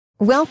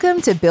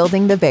Welcome to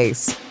Building the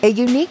Base, a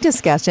unique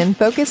discussion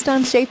focused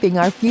on shaping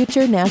our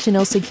future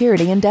national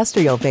security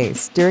industrial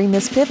base during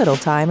this pivotal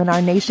time in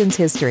our nation's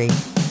history.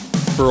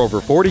 For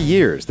over 40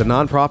 years, the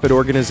nonprofit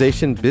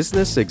organization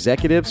Business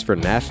Executives for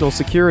National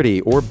Security,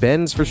 or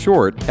BENS for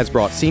short, has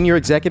brought senior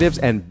executives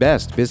and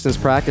best business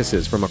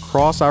practices from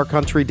across our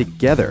country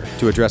together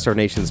to address our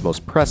nation's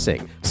most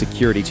pressing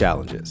security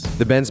challenges.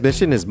 The BENS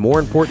mission is more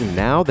important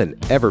now than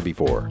ever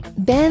before.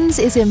 BENS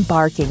is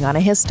embarking on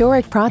a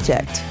historic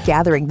project,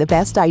 gathering the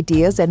best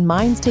ideas and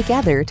minds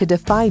together to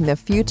define the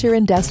future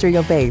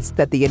industrial base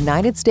that the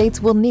United States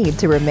will need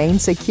to remain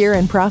secure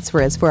and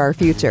prosperous for our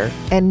future.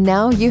 And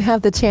now you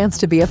have the chance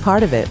to be a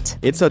part of it.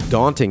 It's a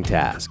daunting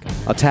task,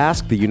 a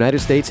task the United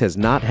States has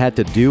not had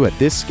to do at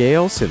this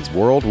scale since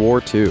World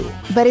War II.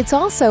 But it's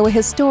also a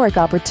historic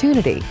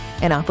opportunity,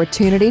 an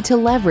opportunity to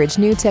leverage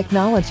new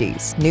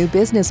technologies, new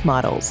business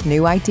models,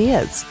 new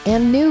ideas,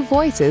 and new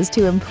voices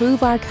to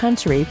improve our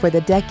country for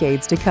the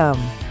decades to come.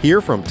 Hear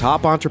from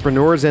top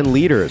entrepreneurs and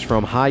leaders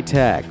from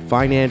high-tech,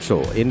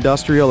 financial,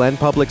 industrial, and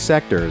public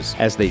sectors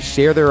as they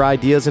share their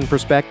ideas and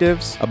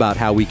perspectives about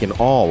how we can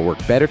all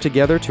work better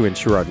together to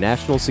ensure our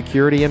national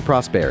security and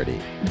prosperity.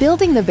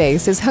 Building the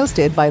Base is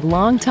hosted by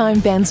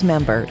longtime BENS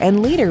member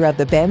and leader of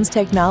the BENS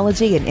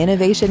Technology and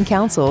Innovation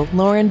Council,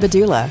 Lauren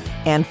Badula,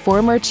 and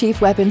former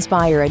Chief Weapons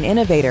Buyer and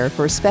Innovator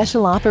for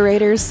Special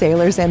Operators,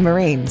 Sailors, and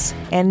Marines,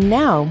 and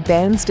now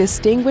BENS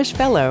Distinguished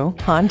Fellow,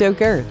 Hondo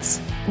Gertz.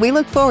 We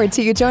look forward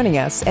to you joining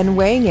us and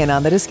weighing in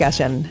on the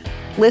discussion.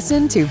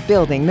 Listen to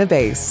Building the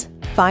Base.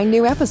 Find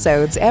new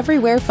episodes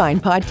everywhere fine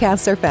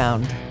podcasts are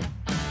found.